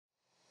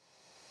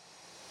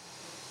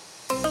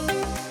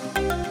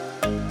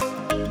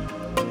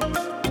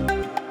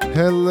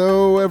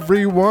Hello,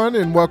 everyone,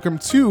 and welcome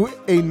to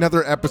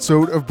another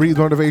episode of Breathe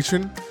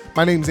Motivation.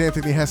 My name is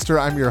Anthony Hester.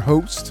 I'm your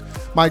host.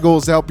 My goal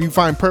is to help you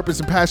find purpose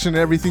and passion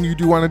in everything you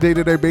do on a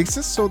day-to-day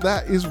basis, so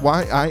that is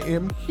why I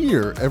am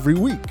here every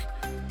week.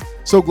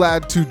 So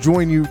glad to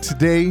join you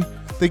today.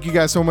 Thank you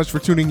guys so much for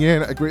tuning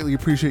in. I greatly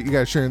appreciate you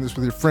guys sharing this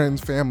with your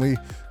friends, family,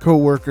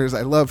 co-workers.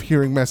 I love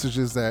hearing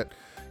messages that,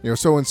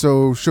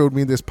 so-and-so showed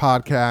me this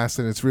podcast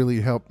and it's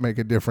really helped make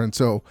a difference.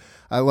 So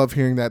I love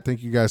hearing that.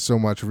 Thank you guys so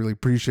much. I really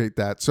appreciate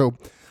that. So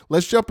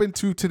let's jump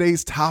into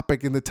today's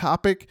topic. And the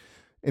topic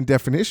and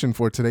definition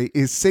for today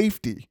is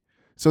safety.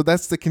 So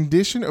that's the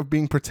condition of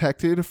being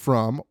protected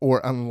from or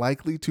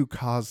unlikely to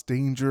cause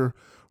danger,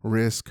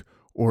 risk,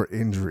 or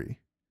injury.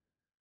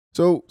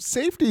 So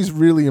safety is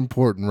really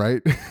important,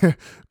 right?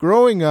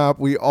 Growing up,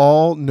 we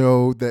all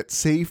know that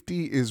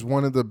safety is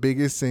one of the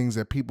biggest things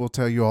that people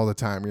tell you all the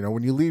time. You know,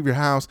 when you leave your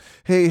house,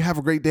 hey, have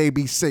a great day,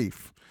 be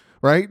safe,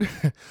 right?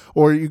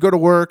 Or you go to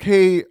work,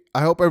 hey, I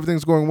hope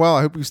everything's going well.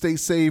 I hope you stay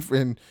safe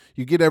and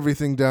you get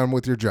everything done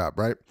with your job,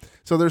 right?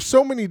 So there's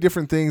so many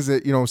different things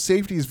that,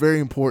 safety is very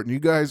important. You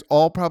guys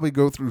all probably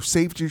go through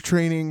safety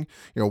training,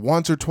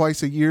 once or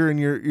twice a year in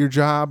your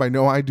job. I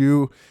know I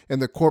do. In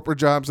the corporate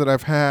jobs that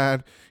I've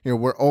had,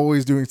 we're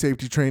always doing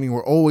safety training.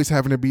 We're always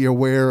having to be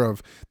aware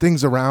of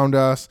things around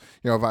us.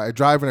 If I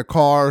drive in a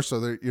car, so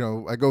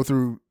that, I go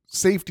through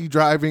safety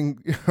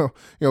driving,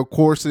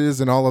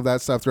 courses and all of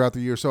that stuff throughout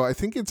the year. So I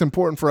think it's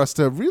important for us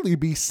to really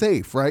be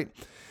safe, right?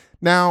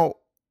 Now,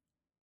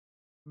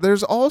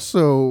 there's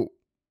also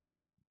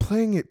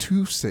playing it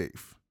too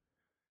safe.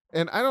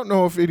 And I don't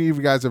know if any of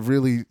you guys have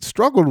really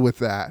struggled with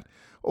that,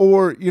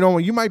 or,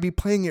 you might be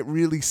playing it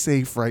really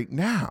safe right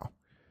now,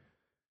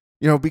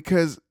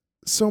 because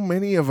so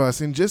many of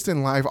us and just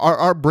in life,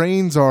 our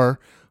brains are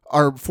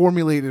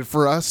formulated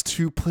for us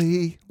to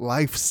play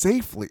life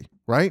safely,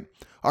 right?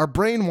 Our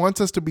brain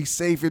wants us to be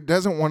safe. It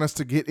doesn't want us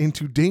to get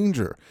into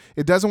danger.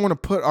 It doesn't want to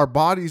put our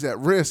bodies at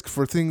risk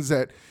for things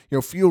that,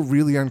 feel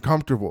really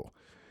uncomfortable.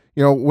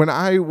 When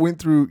I went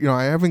through,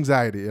 I have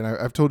anxiety, and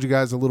I've told you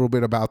guys a little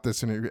bit about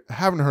this, and you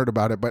haven't heard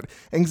about it, but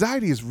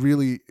anxiety is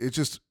really,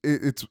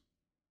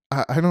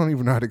 I don't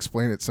even know how to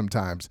explain it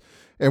sometimes.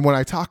 And when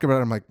I talk about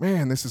it, I'm like,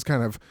 man, this is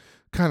kind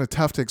of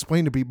tough to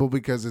explain to people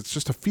because it's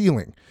just a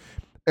feeling.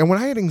 And when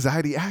I had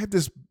anxiety, I had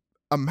this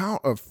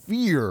amount of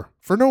fear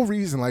for no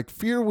reason. Like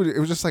it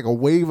was just like a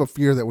wave of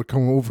fear that would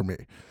come over me.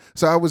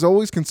 So I was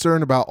always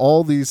concerned about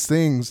all these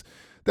things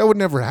that would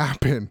never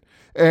happen.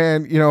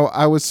 And,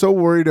 I was so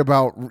worried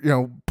about,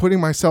 putting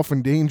myself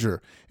in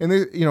danger. And,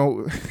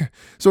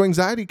 so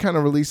anxiety kind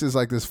of releases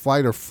like this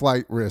fight or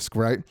flight risk,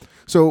 right?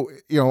 So,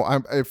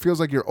 it feels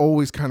like you're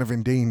always kind of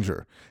in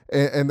danger.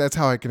 And that's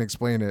how I can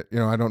explain it.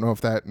 I don't know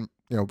if that,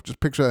 just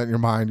picture that in your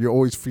mind. You're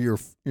always you're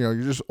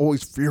just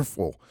always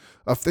fearful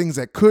of things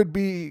that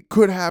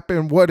could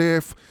happen. What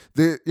if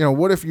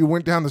what if you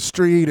went down the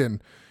street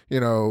and,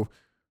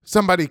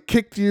 somebody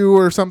kicked you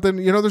or something?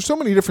 There's so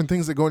many different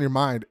things that go in your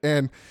mind.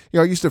 And,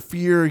 I used to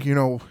fear,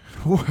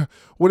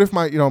 what if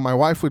my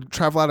wife would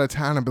travel out of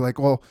town and be like,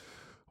 well,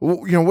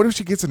 what if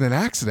she gets in an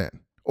accident?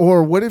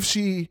 Or what if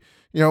she,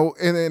 and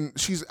then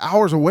she's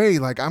hours away,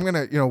 like I'm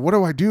going to,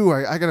 what do?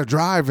 I got to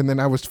drive. And then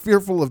I was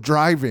fearful of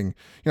driving.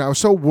 I was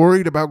so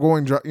worried about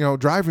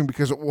driving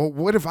because, well,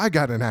 what if I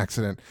got in an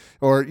accident?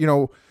 Or,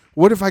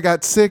 what if I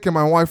got sick and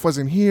my wife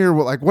wasn't here?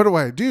 Well, like, what do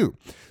I do?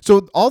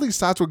 So all these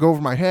thoughts would go over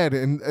my head,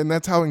 and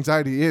that's how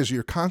anxiety is.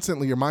 Your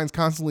mind's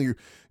constantly,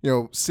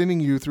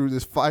 sending you through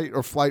this fight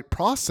or flight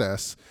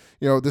process.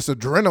 This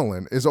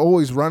adrenaline is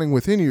always running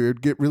within you.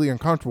 It'd get really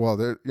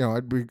uncomfortable.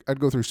 I'd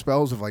go through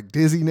spells of like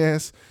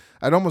dizziness.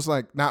 I'd almost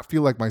like not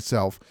feel like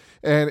myself.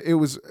 And it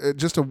was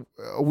just a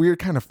weird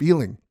kind of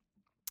feeling.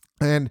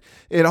 And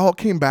it all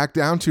came back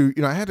down to,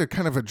 I had to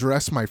kind of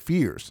address my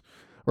fears.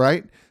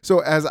 Right. So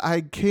as I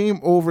came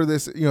over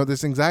this,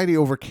 this anxiety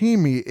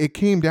overcame me, it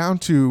came down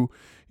to,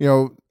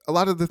 a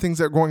lot of the things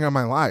that are going on in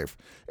my life.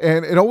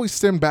 And it always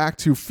stemmed back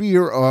to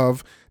fear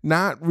of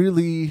not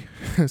really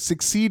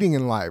succeeding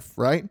in life.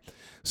 Right.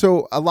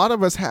 So a lot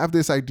of us have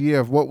this idea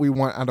of what we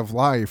want out of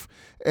life.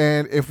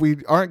 And if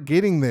we aren't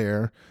getting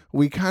there,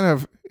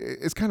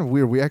 it's kind of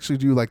weird. We actually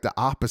do like the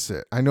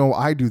opposite. I know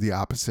I do the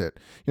opposite.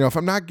 If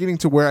I'm not getting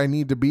to where I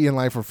need to be in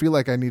life or feel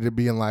like I need to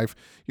be in life,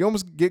 you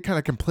almost get kind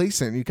of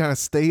complacent. You kind of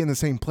stay in the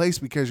same place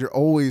because you're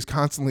always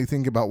constantly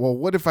thinking about, well,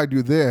 what if I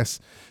do this?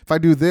 If I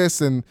do this,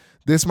 then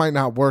this might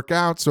not work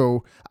out.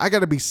 So I got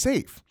to be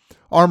safe.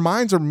 Our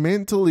minds are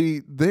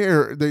mentally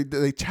there.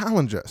 They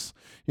challenge us.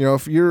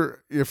 If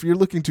you're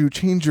looking to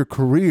change your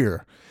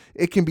career,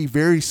 it can be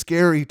very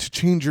scary to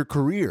change your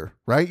career,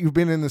 right? You've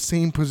been in the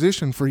same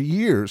position for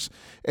years,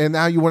 and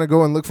now you want to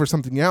go and look for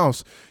something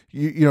else.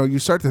 You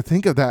start to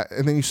think of that,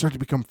 and then you start to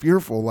become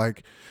fearful.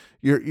 Like,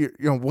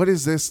 what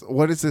is this?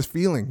 What is this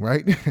feeling,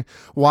 right?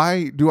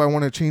 Why do I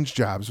want to change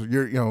jobs?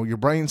 Your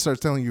brain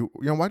starts telling you,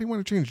 why do you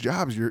want to change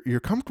jobs?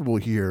 You're comfortable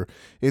here.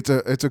 It's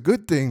a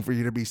good thing for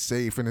you to be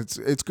safe, and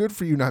it's good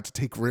for you not to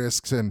take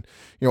risks, and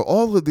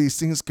all of these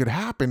things could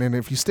happen. And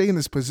if you stay in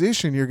this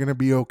position, you're going to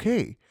be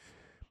okay.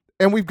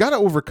 And we've got to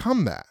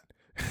overcome that.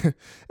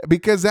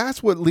 because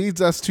that's what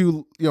leads us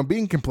to,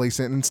 being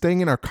complacent and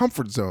staying in our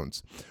comfort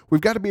zones.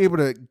 We've got to be able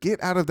to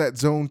get out of that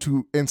zone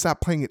and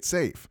stop playing it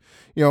safe.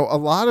 A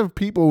lot of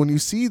people, when you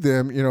see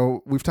them,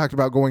 we've talked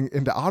about going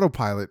into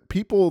autopilot.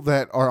 People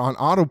that are on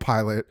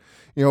autopilot,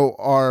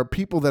 are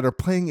people that are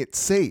playing it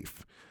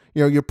safe.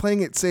 You're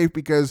playing it safe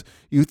because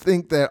you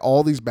think that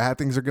all these bad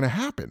things are going to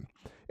happen.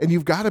 And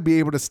you've got to be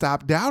able to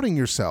stop doubting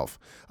yourself.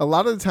 A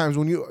lot of the times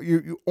when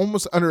you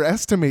almost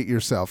underestimate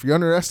yourself, you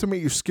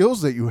underestimate your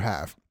skills that you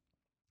have.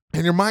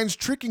 And your mind's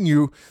tricking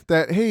you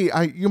that, hey,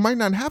 you might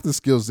not have the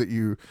skills that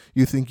you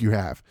think you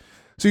have.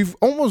 So you've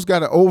almost got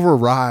to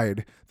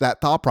override that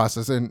thought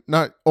process, and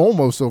not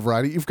almost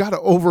override it. You've got to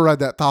override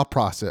that thought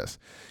process.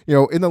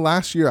 In the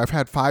last year, I've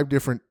had 5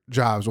 different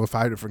jobs with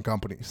 5 different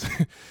companies.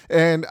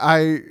 And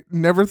I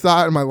never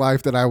thought in my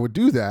life that I would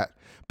do that.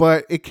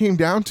 But it came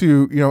down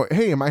to,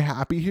 hey, am I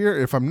happy here?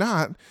 If I'm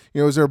not,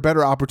 is there a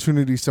better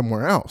opportunity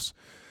somewhere else?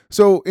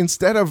 So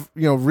instead of,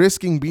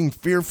 risking being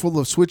fearful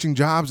of switching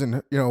jobs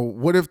and,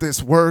 what if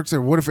this works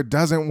or what if it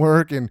doesn't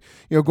work? And,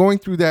 going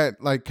through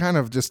that, like, kind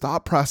of just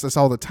thought process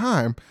all the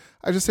time,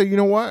 I just say, you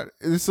know what,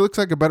 this looks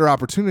like a better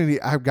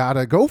opportunity. I've got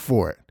to go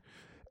for it.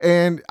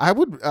 And I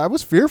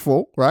was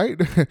fearful, right?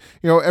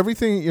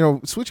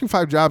 Everything, switching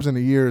 5 jobs in a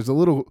year is a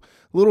little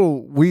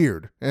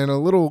weird and a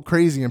little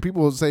crazy. And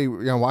people will say,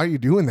 why are you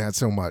doing that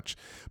so much?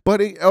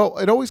 But it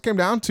always came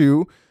down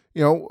to,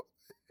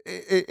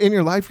 in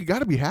your life, you got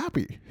to be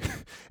happy.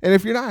 And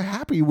if you're not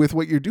happy with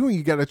what you're doing,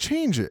 you got to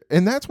change it.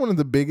 And that's one of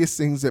the biggest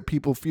things that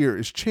people fear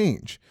is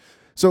change.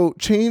 So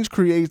change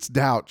creates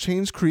doubt.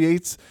 Change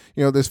creates,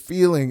 this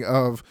feeling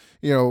of,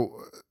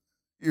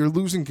 you're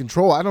losing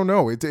control. I don't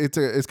know.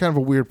 It's kind of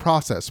a weird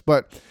process,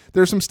 but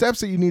there's some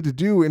steps that you need to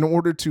do in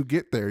order to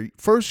get there.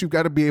 First, you've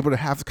got to be able to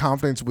have the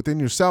confidence within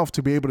yourself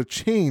to be able to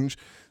change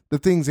the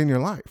things in your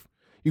life.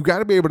 You've got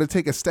to be able to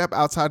take a step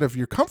outside of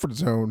your comfort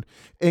zone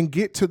and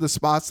get to the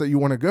spots that you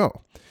want to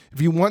go.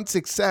 If you want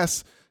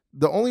success,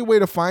 the only way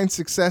to find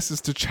success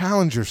is to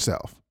challenge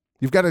yourself.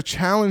 You've got to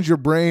challenge your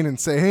brain and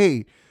say,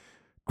 hey,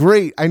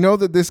 great, I know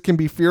that this can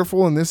be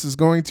fearful and this is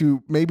going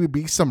to maybe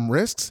be some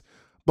risks,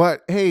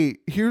 but hey,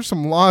 here's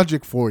some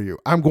logic for you.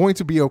 I'm going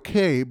to be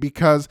okay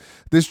because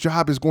this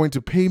job is going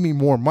to pay me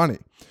more money,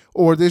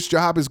 or this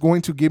job is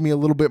going to give me a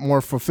little bit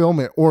more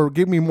fulfillment, or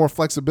give me more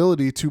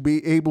flexibility to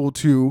be able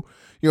to,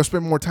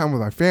 spend more time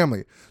with my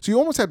family. So you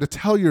almost have to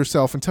tell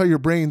yourself and tell your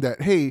brain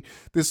that, hey,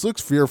 this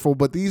looks fearful,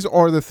 but these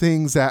are the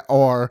things that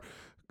are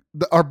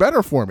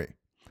better for me.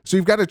 So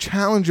you've got to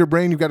challenge your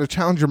brain, you've got to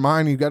challenge your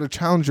mind, you've got to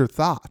challenge your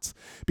thoughts,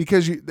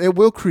 because it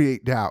will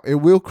create doubt. It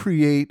will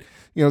create,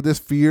 this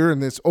fear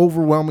and this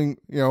overwhelming,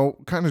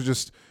 kind of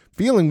just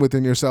feeling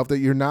within yourself that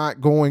you're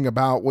not going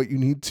about what you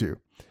need to.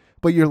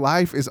 But your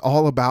life is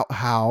all about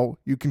how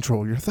you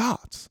control your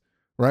thoughts,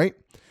 right?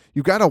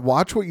 You've got to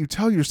watch what you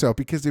tell yourself,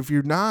 because if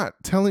you're not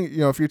telling,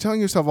 if you're telling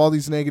yourself all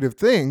these negative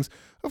things,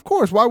 of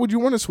course, why would you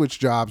want to switch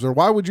jobs, or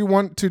why would you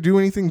want to do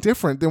anything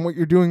different than what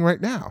you're doing right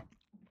now?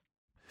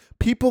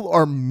 People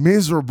are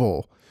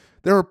miserable.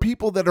 There are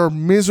people that are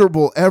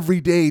miserable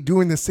every day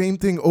doing the same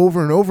thing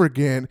over and over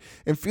again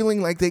and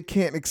feeling like they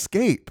can't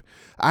escape.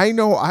 I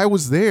know I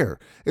was there,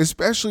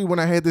 especially when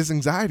I had this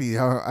anxiety.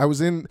 I was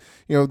in,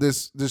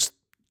 this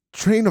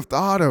train of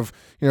thought of,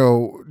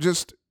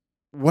 just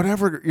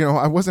whatever,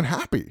 I wasn't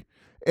happy.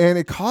 And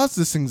it caused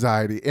this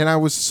anxiety. And I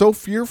was so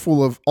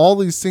fearful of all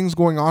these things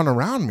going on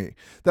around me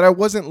that I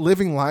wasn't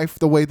living life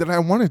the way that I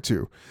wanted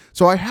to.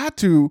 So I had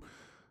to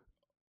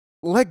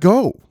let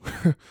go.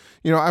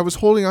 I was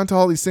holding on to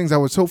all these things. I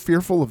was so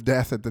fearful of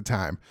death at the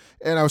time.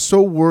 And I was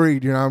so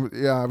worried,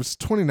 I was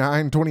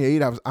 29,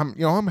 28.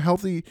 I'm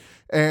healthy.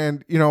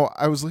 And,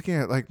 I was looking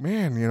at like,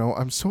 man,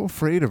 I'm so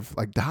afraid of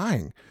like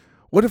dying.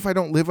 What if I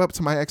don't live up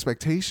to my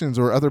expectations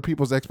or other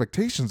people's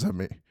expectations of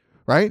me?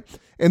 Right.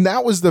 And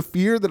that was the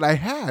fear that I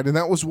had. And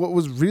that was what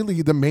was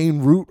really the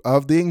main root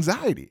of the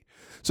anxiety.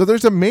 So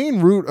there's a main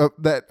root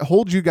that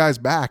holds you guys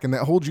back and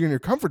that holds you in your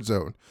comfort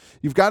zone.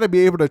 You've got to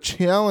be able to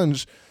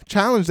challenge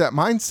that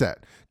mindset.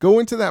 Go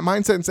into that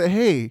mindset and say,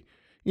 hey,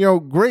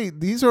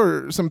 great, these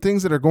are some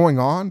things that are going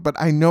on, but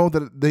I know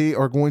that they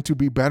are going to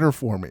be better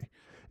for me.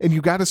 And you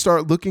got to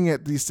start looking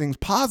at these things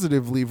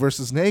positively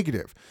versus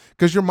negative,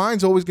 because your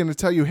mind's always going to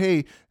tell you,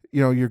 hey,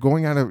 you're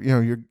going out of,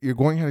 you're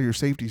going out of your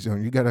safety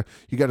zone. You got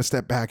to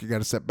step back. You got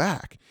to step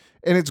back.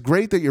 And it's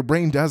great that your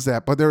brain does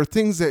that, but there are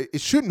things that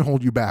it shouldn't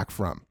hold you back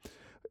from.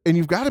 And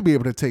you've got to be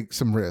able to take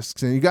some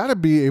risks, and you got to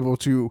be able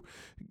to,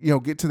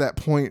 get to that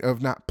point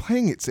of not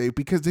playing it safe,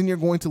 because then you're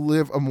going to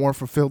live a more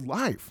fulfilled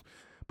life.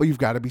 But you've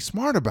got to be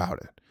smart about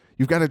it.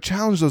 You've got to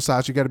challenge those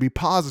thoughts. You got to be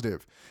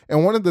positive.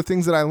 And one of the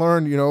things that I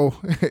learned,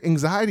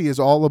 anxiety is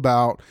all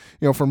about,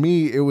 for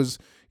me, it was,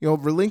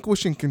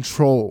 relinquishing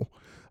control.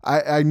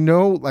 I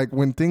know, like,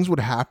 when things would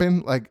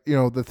happen, like,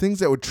 the things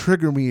that would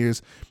trigger me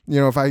is,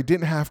 if I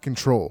didn't have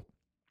control.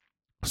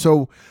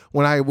 So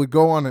when I would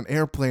go on an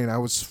airplane, I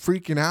was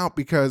freaking out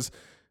because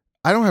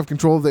I don't have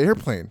control of the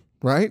airplane.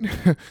 right?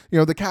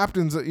 The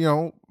captain's,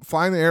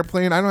 flying the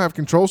airplane. I don't have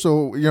control.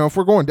 So, if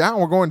we're going down,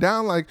 we're going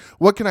down. Like,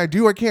 what can I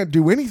do? I can't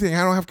do anything.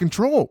 I don't have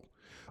control.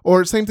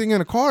 Or same thing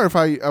in a car. If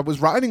I was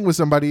riding with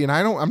somebody and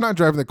I'm not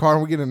driving the car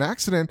and we get in an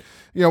accident,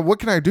 what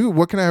can I do?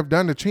 What can I have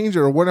done to change it?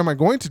 Or what am I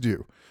going to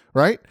do?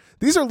 Right?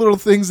 These are little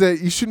things that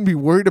you shouldn't be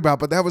worried about,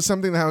 but that was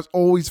something that I was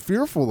always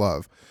fearful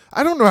of.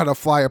 I don't know how to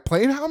fly a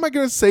plane. How am I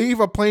going to save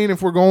a plane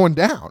if we're going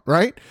down,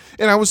 right?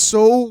 And I was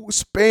so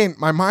spent.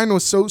 My mind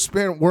was so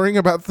spent worrying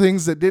about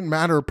things that didn't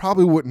matter or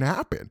probably wouldn't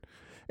happen.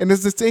 And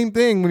it's the same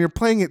thing when you're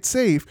playing it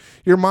safe.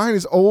 Your mind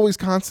is always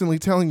constantly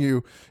telling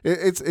you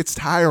it's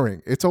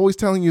tiring. It's always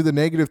telling you the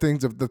negative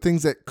things of the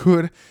things that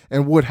could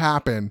and would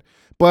happen.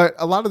 But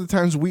a lot of the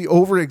times we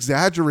over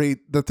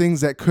exaggerate the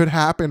things that could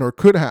happen or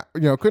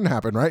couldn't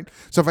happen, right?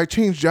 So if I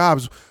change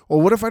jobs,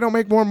 well, what if I don't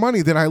make more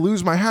money? Then I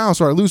lose my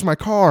house or I lose my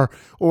car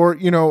or,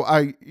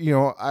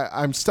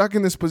 I'm stuck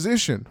in this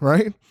position,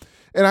 right?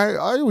 And I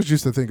always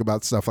used to think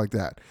about stuff like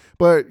that.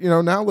 But,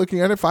 now looking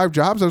at it, 5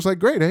 jobs, I was like,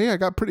 great. Hey, I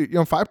got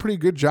 5 pretty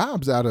good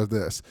jobs out of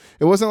this.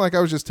 It wasn't like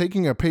I was just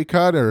taking a pay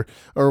cut or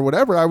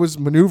whatever. I was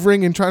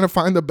maneuvering and trying to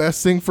find the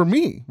best thing for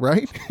me,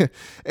 right?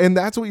 And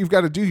that's what you've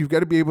got to do. You've got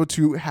to be able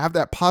to have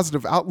that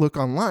positive outlook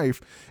on life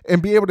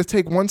and be able to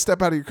take one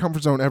step out of your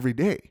comfort zone every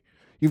day.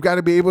 You've got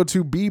to be able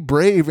to be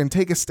brave and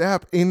take a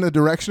step in the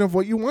direction of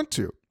what you want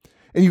to.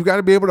 And you've got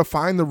to be able to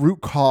find the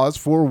root cause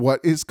for what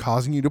is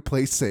causing you to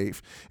play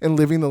safe and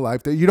living the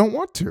life that you don't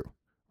want to,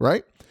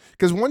 right?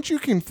 Because once you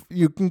can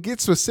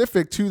get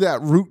specific to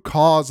that root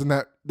cause and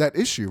that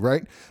issue,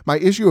 right? My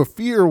issue of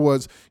fear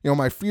was,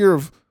 my fear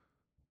of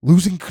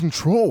losing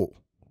control,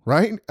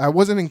 right? I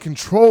wasn't in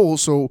control,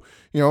 so,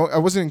 I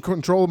wasn't in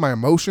control of my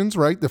emotions,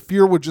 right? The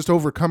fear would just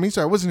overcome me,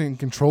 so I wasn't in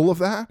control of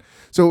that.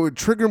 So it would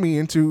trigger me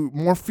into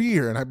more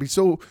fear, and I'd be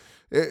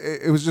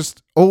it was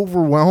just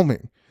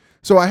overwhelming.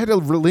 So I had to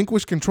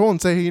relinquish control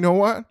and say, hey, you know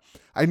what?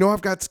 I know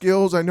I've got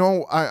skills. I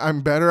know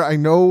I'm better. I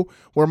know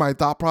where my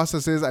thought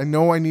process is. I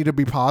know I need to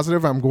be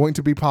positive. I'm going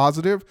to be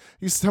positive. I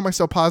used to tell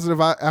myself positive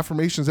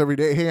affirmations every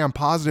day. Hey, I'm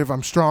positive.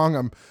 I'm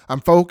strong.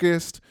 I'm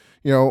focused.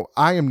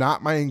 I am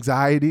not my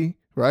anxiety,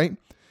 right?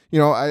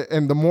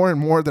 And the more and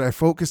more that I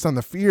focused on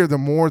the fear, the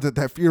more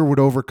that fear would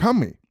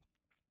overcome me.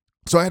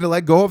 So I had to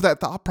let go of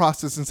that thought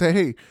process and say,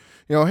 hey,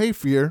 hey,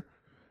 fear,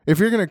 if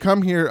you're going to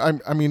come here, I'm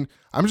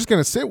just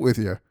going to sit with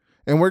you.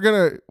 And we're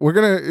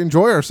gonna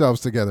enjoy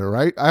ourselves together,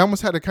 right? I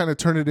almost had to kind of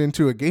turn it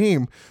into a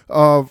game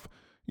of,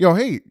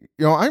 hey,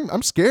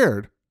 I'm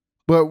scared,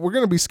 but we're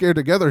gonna be scared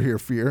together here,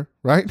 fear,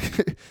 right?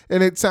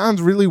 And it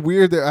sounds really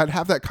weird that I'd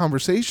have that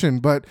conversation,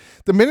 but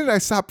the minute I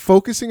stopped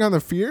focusing on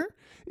the fear,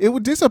 it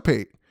would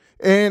dissipate,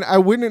 and I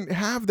wouldn't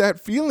have that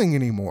feeling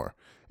anymore.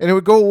 And it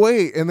would go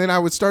away, and then I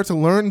would start to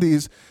learn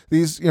these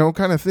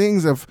kind of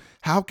things of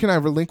how can I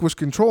relinquish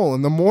control.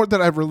 And the more that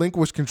I've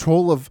relinquished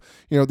control of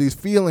these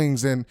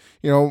feelings and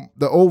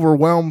the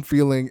overwhelmed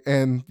feeling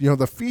and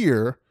the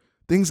fear,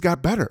 things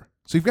got better.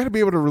 So you've got to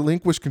be able to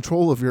relinquish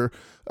control of your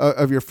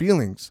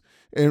feelings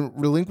and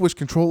relinquish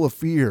control of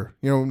fear.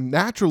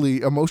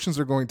 Naturally, emotions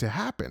are going to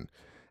happen,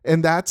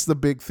 and that's the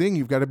big thing.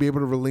 You've got to be able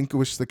to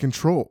relinquish the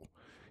control.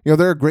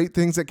 There are great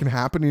things that can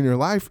happen in your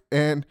life,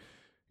 and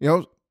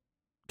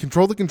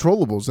control the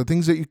controllables, the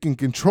things that you can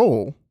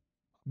control,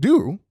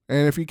 do.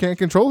 And if you can't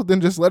control it,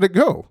 then just let it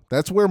go.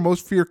 That's where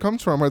most fear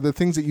comes from, are the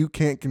things that you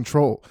can't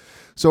control.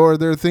 So are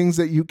there things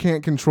that you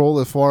can't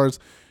control as far as,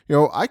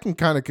 I can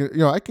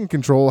I can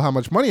control how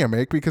much money I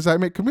make because I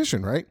make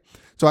commission, right?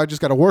 So I just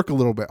got to work a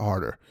little bit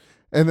harder.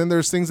 And then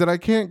there's things that I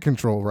can't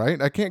control,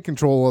 right? I can't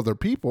control other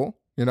people.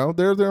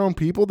 They're their own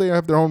people. They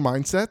have their own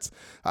mindsets.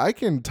 I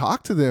can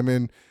talk to them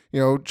and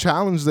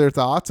challenge their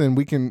thoughts, and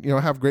we can,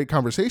 have great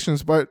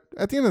conversations. But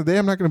at the end of the day,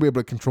 I'm not going to be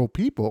able to control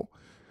people.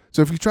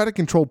 So if you try to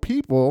control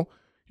people,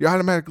 you're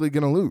automatically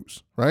going to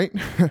lose, right?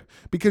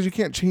 Because you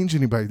can't change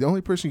anybody. The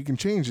only person you can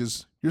change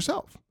is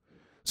yourself.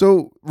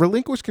 So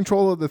relinquish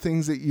control of the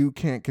things that you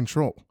can't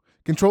control.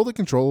 Control the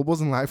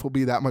controllables, and life will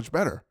be that much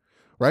better,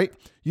 right?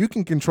 You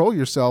can control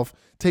yourself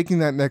taking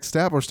that next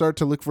step, or start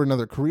to look for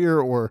another career,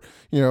 or,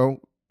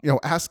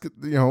 ask,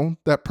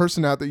 that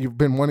person out that you've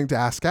been wanting to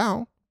ask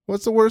out.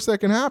 What's the worst that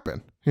can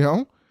happen?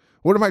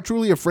 What am I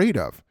truly afraid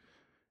of?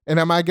 And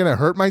am I going to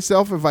hurt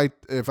myself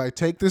if I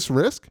take this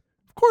risk?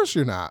 Of course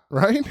you're not,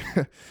 right?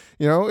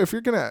 If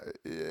you're going to,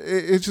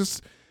 it's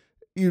just,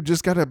 you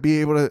just got to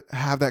be able to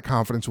have that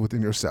confidence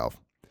within yourself.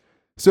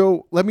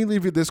 So let me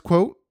leave you this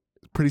quote.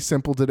 Pretty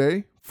simple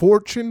today.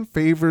 Fortune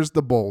favors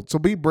the bold. So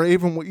be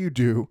brave in what you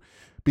do.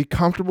 Be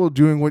comfortable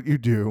doing what you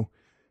do,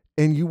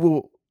 and you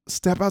will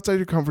step outside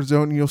your comfort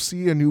zone, and you'll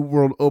see a new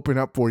world open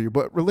up for you.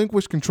 But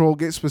relinquish control,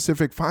 get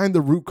specific, find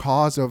the root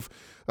cause of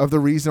the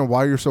reason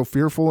why you're so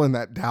fearful and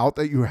that doubt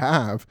that you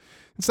have,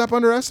 and stop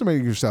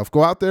underestimating yourself.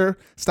 Go out there,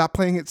 stop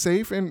playing it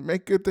safe, and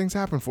make good things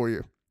happen for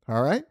you.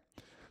 All right?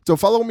 So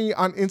follow me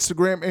on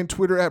Instagram and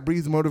Twitter at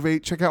Breathe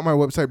Motivate. Check out my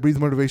website,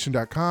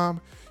 breathemotivation.com.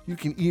 You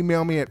can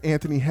email me at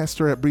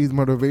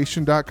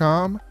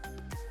anthonyhester@breathemotivation.com.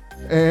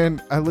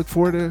 And I look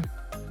forward to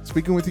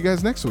speaking with you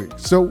guys next week.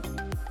 So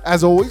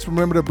As always,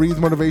 remember to breathe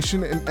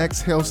motivation and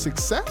exhale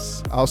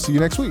success. I'll see you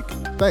next week.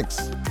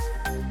 Thanks.